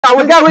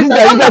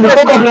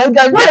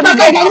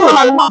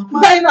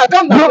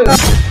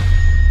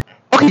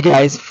Okay,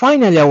 guys,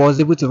 finally I was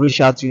able to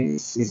reach out to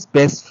his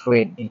best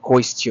friend in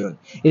question.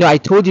 I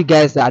told you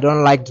guys that I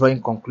don't like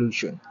drawing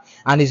conclusion,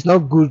 and it's not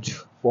good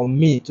for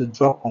me to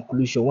draw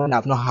conclusion when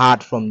I've not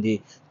heard from the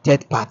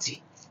third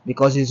party,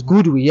 because it's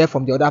good we hear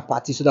from the other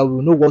party so that we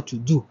will know what to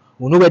do.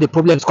 We'll know where the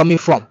problem is coming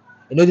from.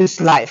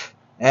 This life,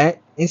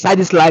 inside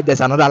this life,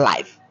 there's another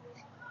life.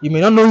 You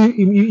may not know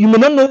you may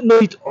not know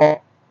it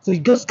all, so you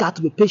just got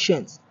to be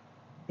patient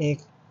in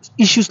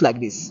issues like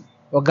this.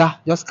 Oga,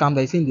 just calm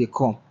down. You think they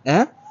come,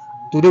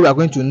 Today we are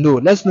going to know.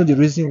 Let's know the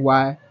reason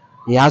why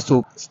he has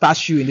to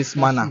stash you in this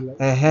manner.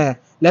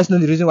 Let's know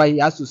the reason why he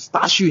has to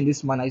stash you in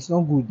this manner. It's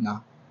not good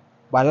now.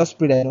 But I just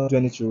pray that I don't do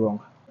anything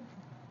wrong.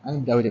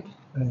 I'm that with it.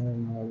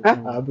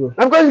 Bro.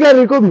 I'm going to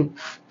get Kobe.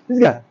 This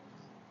guy.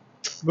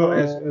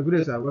 Bro,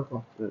 good sir.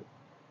 Welcome.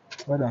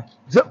 Well done.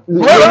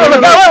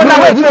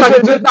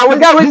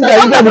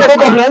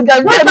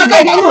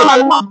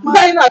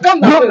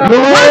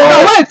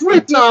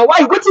 Wait now.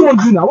 Why? What you want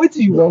to do now? What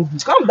do you want to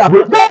do? Calm down.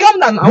 Calm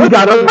down now. Wait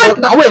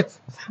now. Wait.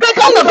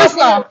 Calm down first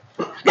now.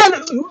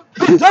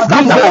 Just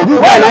calm down.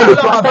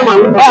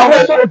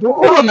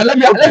 Hold on. Let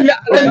me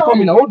come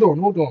in now. Hold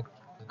on.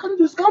 Can you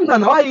just calm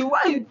down now? Why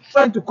are you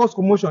trying to cause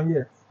commotion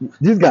here?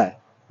 This guy.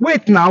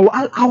 Wait now.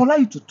 I'll allow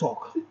you to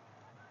talk.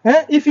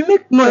 If you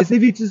make noise,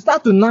 if you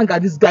start to nag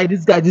at this guy, you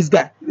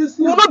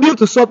will not be able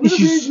to solve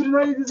issues.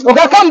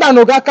 Okay, calm down.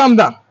 We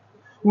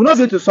will not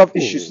be able to solve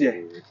issues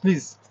here.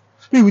 Please,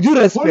 with due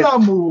respect.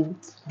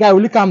 Guy,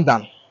 will you calm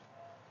down?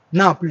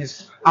 Now,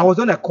 please. I was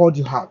when I called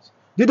you out.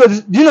 Do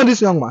you know this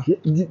young man?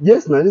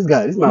 Yes, man. This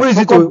guy. This man. Where is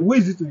it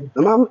to you?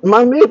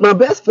 My mate, my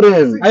best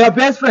friend. Are your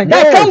best friend?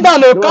 Guy, calm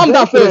down. Calm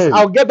down first.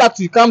 I'll get back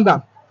to you. Calm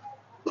down.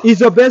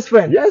 He's your best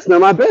friend. Yes, now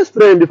my best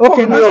friend.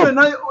 Okay, wait.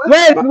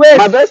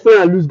 My best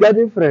friend, a loose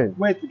garden friend.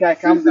 Wait, guy,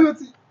 calm down.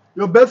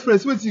 Your best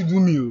friend, what you do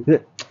me? Yeah.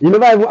 You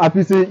never even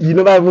happy say you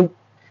never even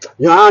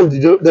your hand.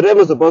 The rest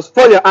was supposed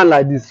for your hand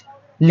like this.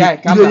 Guy,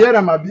 calm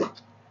down.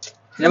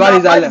 Never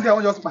is that.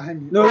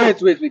 No,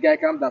 wait, guy,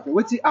 calm down.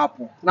 What's it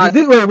happen? Now,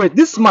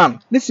 this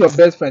man, this your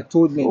best friend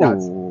told me that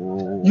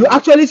you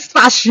actually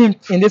stash him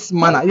in this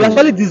manner. You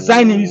actually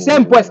design him. You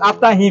send boys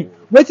after him.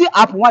 What's it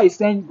happen? Why you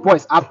send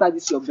boys after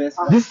this your best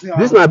friend? This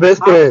my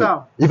best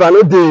friend. If I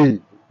know they,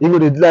 he go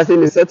dey do like say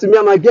they said to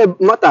me, my girl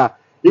matter.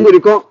 He go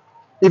dey come.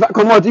 If I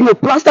come out, he go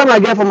plaster my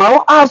girl for my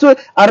own house. So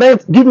I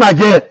rent, give my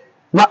girl.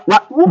 Girl,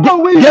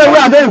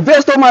 where I dey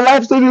invest all my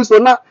life savings for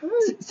now.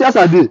 See as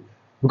I did.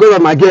 Because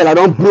of my girl, I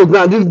don't broke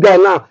now. This guy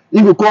now,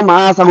 he will come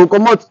my house, I will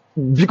come out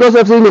because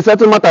of saying a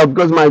certain matter.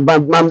 Because my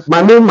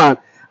main man,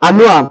 I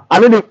know him. I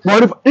know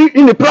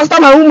the plaster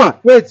my woman.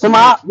 Wait, calm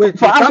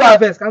down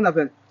first.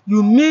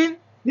 You mean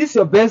this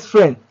your best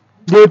friend?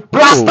 They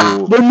plaster,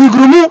 they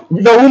migrumu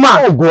the woman.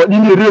 Oh God,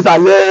 in the raise her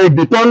leg,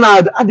 they turn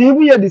out. I didn't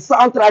even hear the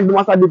soundtrack. The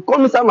master, they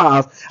come inside my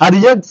house. At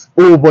the end,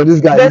 oh, but this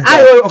guy. Then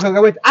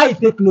wait. I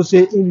take no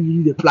say in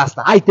really the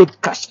plaster. I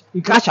take cash.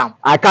 You cash him.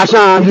 I cash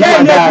him.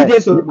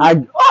 This is my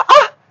guy.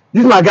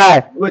 This is my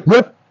guy. Wait.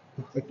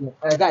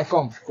 Guy,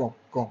 come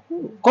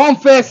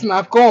first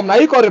now. Come now.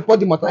 You can report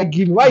the matter.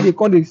 Give me. Why they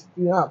call this?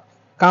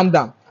 Calm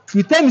down.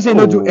 You tell me say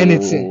no do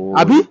anything.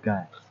 Abi?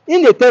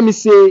 In they tell me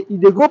say if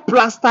they go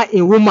plaster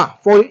in woman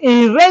for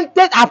in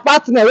rented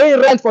apartment where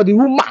you rent for the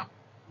woman.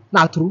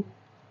 Not true.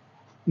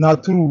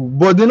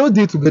 But they no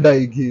dey together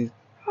again.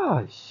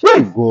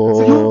 Wait,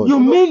 God. You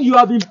mean you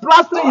have been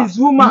plastering his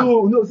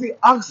woman? No. See,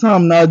 ask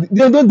am now.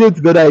 They don't dey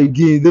together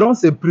again. They don't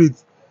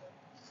separate.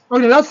 Oh,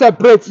 they don't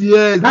separate.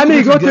 Yes. I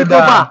mean, go take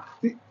over.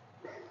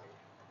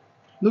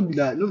 No be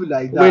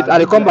like that. Wait,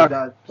 I come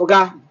back.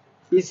 Okay.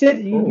 He said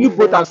you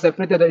both have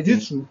separated. Is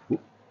it true?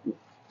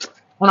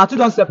 Una two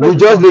don't separate. We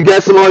just dey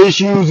get small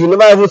issues. We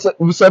never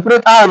even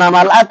separate. Na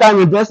my lifetime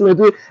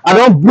investment. I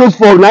don't broke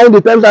for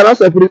 90 times. I don't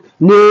separate.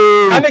 No.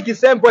 I make you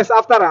send boys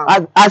after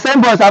him. I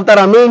send boys after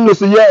him. Me no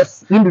say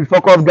yes. Him be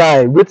fuck up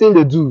guy. Wetin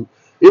they do?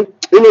 He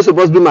no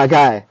supposed to be my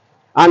guy.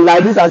 And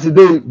like this as he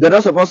dey, they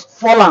don't supposed to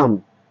follow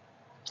him.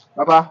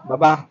 Baba.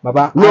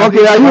 No,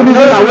 okay, are you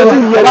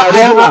listening?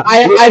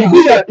 I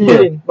feel your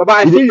pain. Baba,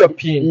 I feel your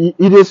pain.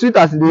 It is sweet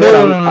as it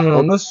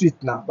is. No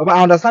sweet now. Baba,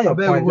 I understand your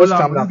point. Just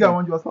calm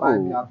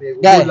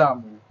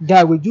down.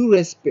 Guy, with due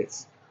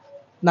respect,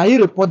 now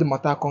you report the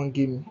matter, can't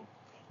give me.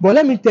 But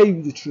let me tell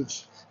you the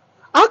truth.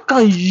 How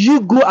can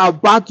you go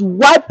about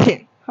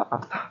wiping,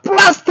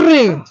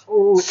 plastering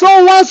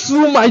someone's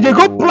woman? They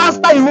go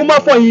plaster a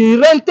woman for a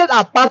rented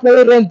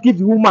apartment, rent give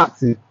the woman.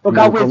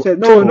 Okay, wait.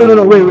 No.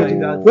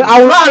 Wait.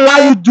 I will not allow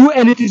you to do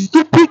anything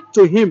stupid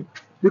to him.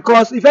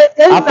 Because if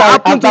anything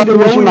happens to the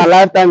woman, my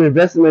lifetime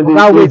investment,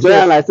 I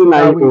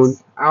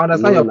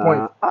understand your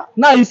point.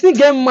 Now you still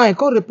get mine.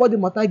 Come report the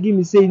matter. Give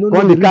me say you know.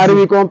 Come carry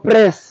me, come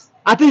press.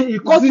 I think he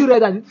caught you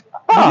red handed.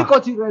 Did he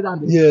caught you red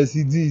handed? Yes,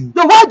 he did.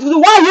 So why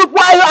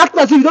you acting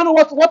as if you don't know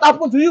what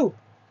happened to you?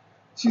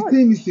 She tell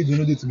me say they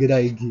no dey together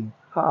again.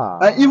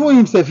 And even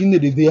himself, he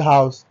need the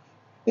house.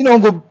 He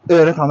don't go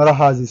rent another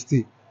house. He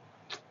stay.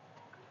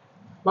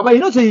 Baba, you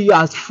know say you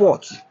are at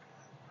fault.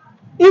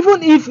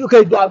 Even if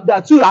okay, they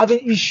are two having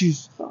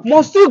issues,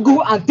 must you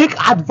go and take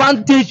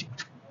advantage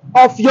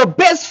of your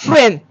best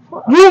friend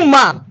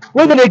woman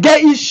when they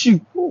get issue?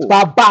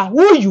 Baba,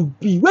 who you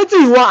be?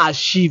 Wetin you wan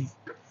achieve?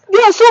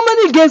 There are so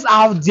many girls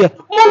out there.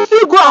 Must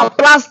you go and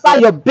plaster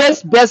your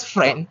best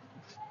friend?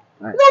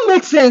 Right. It don't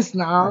make sense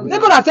now. They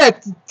gonna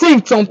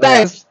think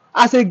sometimes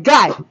as a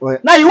guy. Well,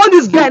 Now you want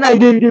this guy now,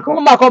 you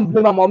come back come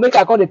blame am or make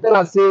I come dey tell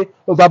am say,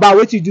 oh Baba,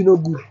 wetin you do no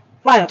good.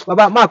 Fine,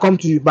 Baba, ma come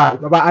to you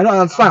back. Baba, I don't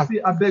understand.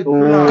 See, I beg.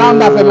 Oh. Calm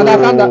down first,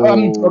 madam, calm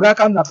down. Oga,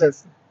 calm down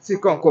first. See,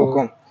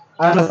 come.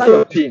 I understand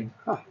your pain.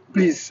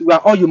 Please, we are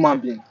all human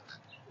beings.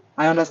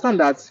 I understand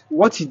that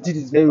what he did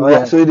is very Oh, wrong.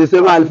 yeah. So the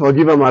same man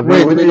forgive him.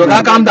 Wait,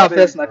 Oga, calm down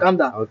first. Now, calm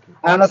down. Okay.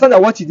 I understand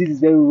that what he did is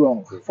very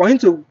wrong. For him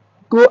to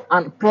go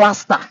and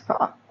plaster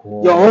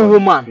your own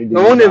woman,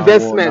 your own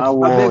investment,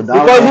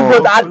 because you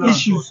both had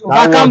issues.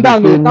 Oga, calm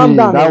down, calm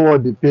down. That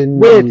word depend.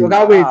 Wait,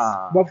 Oga, wait.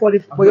 But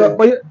for your,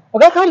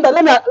 Oga, calm down.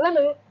 Let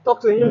me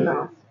talk to him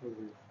now.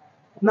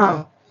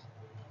 Now,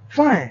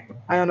 fine.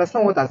 I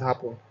understand what has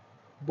happened,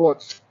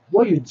 but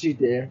what you did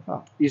there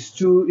is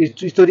to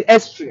the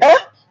extreme.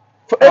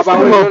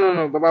 Baba, wait,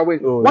 no, Baba,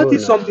 wait. What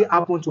if something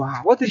happened to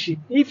her? What if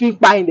he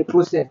die in the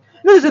process?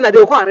 You know, that they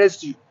will come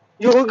arrest you.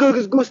 You will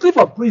go sleep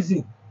for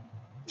prison.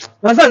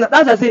 You understand?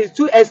 That's why I say it's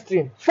too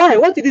extreme. Fine,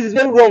 what if this is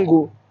very wrong,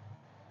 go?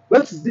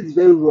 What if this is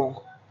very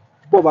wrong?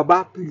 But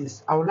Baba,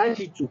 please, I would like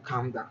you to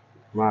calm down.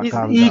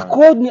 He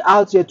called me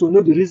out here to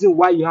know the reason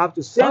why you have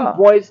to send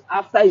boys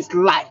after his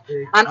life.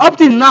 And up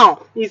till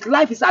now, his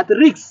life is at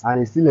risk. And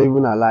he's still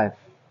even alive.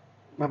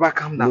 Baba,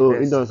 calm down. No,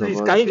 First. it doesn't.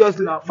 Please, can you just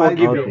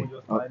forgive him?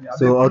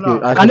 So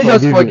okay, Can you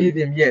just forgive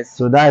him? Yes.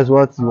 So that is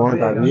what you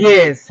want, Abi?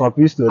 Yes. For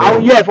peace to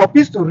reign. Yeah, for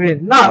peace to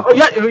reign. Now,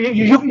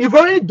 you've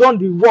already done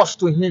the worst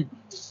to him.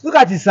 Look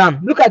at his arm.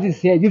 Look at his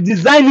hair. You've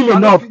designed him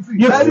enough.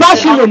 You've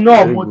smashed him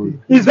enough.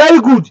 He's very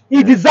good.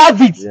 He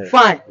deserves it. Yes,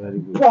 fine. very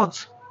good.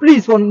 But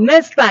please, for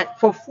next time,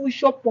 for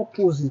future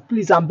purposes,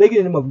 please, I'm begging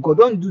in the name of God,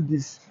 don't do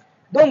this.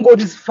 Don't go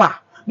this far.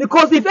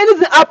 Because if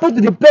anything happens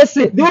to the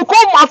person, they will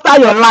come after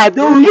your life.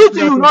 They will use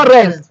you, not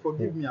rest.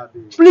 Forgive me, I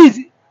beg. Please,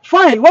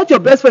 fine. What your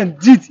best friend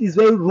did is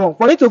very wrong.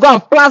 For you to go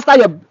and plaster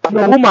your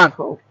woman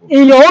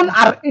in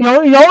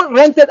your own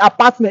rented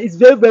apartment is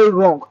very, very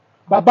wrong.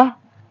 Baba,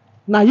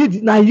 now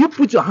you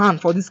put your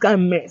hand for this kind of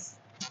mess.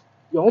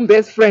 Your own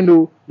best friend,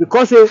 oh,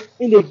 because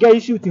in the get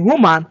issue with the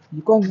woman,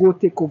 you can't go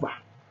take over.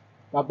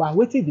 Baba,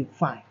 wait till they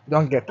fine.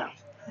 Don't get that.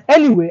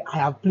 Anyway, I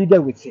have pleaded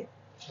with him.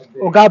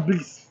 Oh God,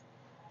 please.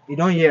 You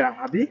don't hear him,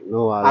 Abi?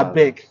 No, I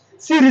beg.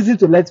 See reason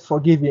to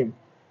forgive him.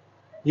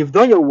 You've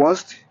done your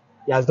worst.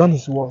 He has done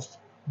his worst.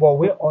 But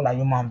we all are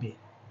human beings.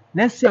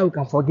 Let's see how we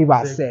can forgive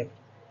ourselves.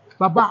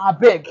 Baba, I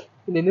beg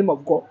in the name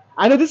of God.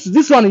 I know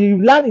this one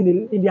you learn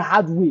in the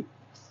hard way.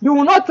 You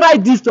will not try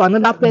this to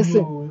another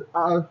person. No,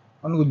 I'm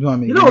not going to do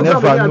him again. You don't go do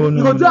Never, am again. no.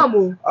 You go do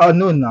am. Oh,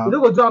 no, now. You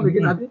don't go do am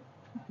again, Abi.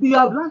 You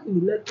have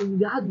learned in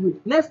the hard way.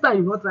 Next time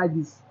you will not try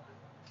this.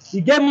 You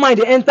get mind,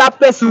 they enter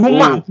person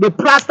woman, they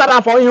plaster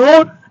her for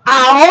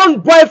her own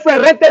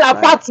boyfriend rented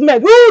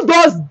apartment. Who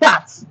does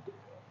that?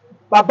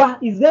 Baba,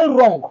 is that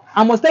wrong?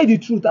 I must tell you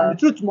the truth, and the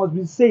truth must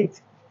be said.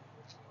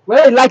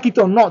 Whether you like it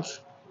or not,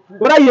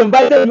 whether you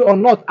invited me or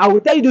not, I will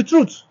tell you the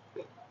truth.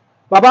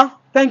 Baba,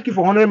 thank you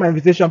for honoring my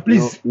invitation.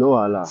 Please, no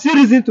Allah. see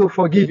reason to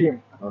forgive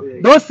him.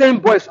 Okay. Don't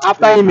send boys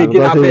after him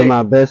again. I Because he's beg.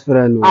 my best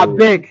friend. I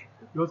beg.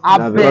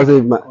 I Because beg.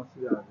 he's my.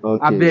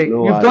 Okay. I beg.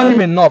 No You've Allah. done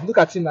him enough. Look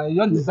at him now. You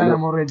don't design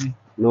him already.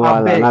 No I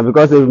Allah. beg. Now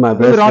because he's my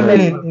Maybe best don't learn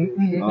friend.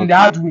 in the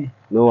hard way.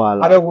 No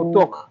Allah. I beg, we'll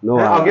talk. No,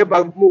 I'll Allah. get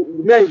back.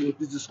 Me and you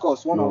will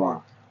discuss one on No.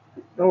 one.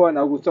 No one,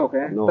 I will talk.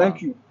 No, Thank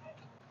Allah. you.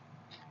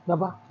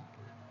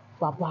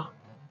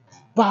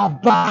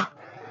 Baba.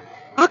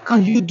 How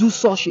can you do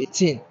such a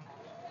thing?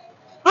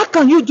 How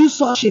can you do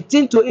such a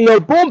thing to your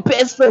own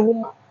best friend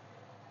woman?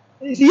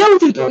 You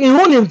everything to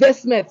your own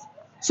investment.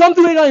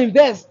 Something you don't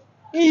invest.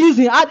 You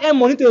using hard-earned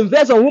money to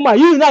invest on woman.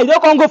 You now you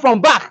don't come go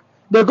from back.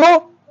 They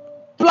go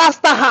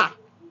plaster her,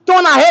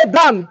 turn her head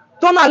down,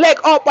 turn her leg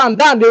up and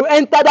down. They will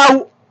enter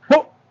that.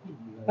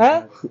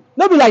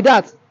 No be like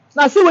that.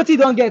 Now see what you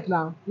don't get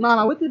now.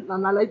 Now like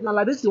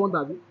this you want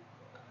to be.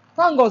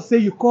 Thank God say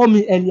you call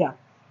me earlier.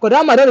 Because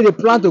that man don't dey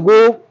plan to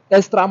go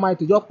extra mile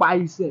to just buy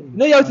you sef. You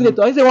know everything they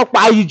talk. He say what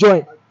buy you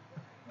join.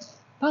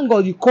 Thank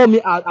God you call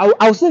me out.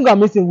 I will send you a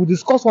meeting. We'll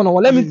discuss one on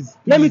one. Let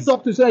me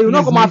talk to you so that you will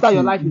not come after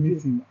your life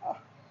again.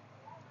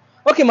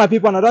 Okay, my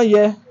people, I don't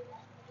hear.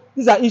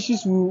 These are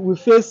issues we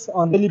face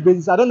on daily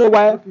basis. I don't know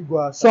why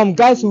some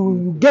guys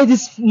who get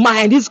this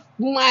mind,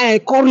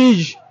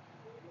 courage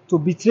to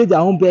betray their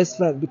own best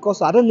friend,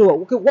 because I don't know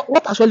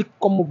what actually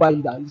come over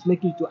you that is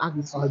making you to act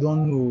this way. I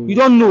don't know. You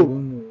don't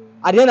know.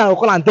 At the end I will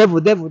call him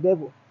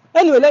devil.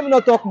 Anyway, let me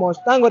not talk much.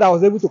 Thank God I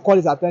was able to call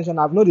his attention.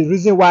 I've known the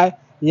reason why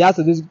he had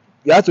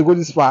to go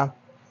this far.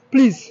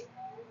 Please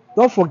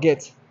don't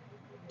forget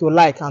to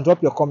like and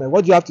drop your comment.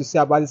 What do you have to say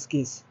about this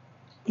case?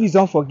 Please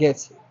don't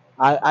forget.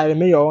 I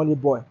remain your only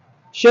boy.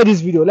 Share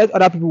this video. Let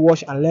other people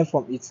watch and learn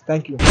from it.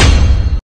 Thank you.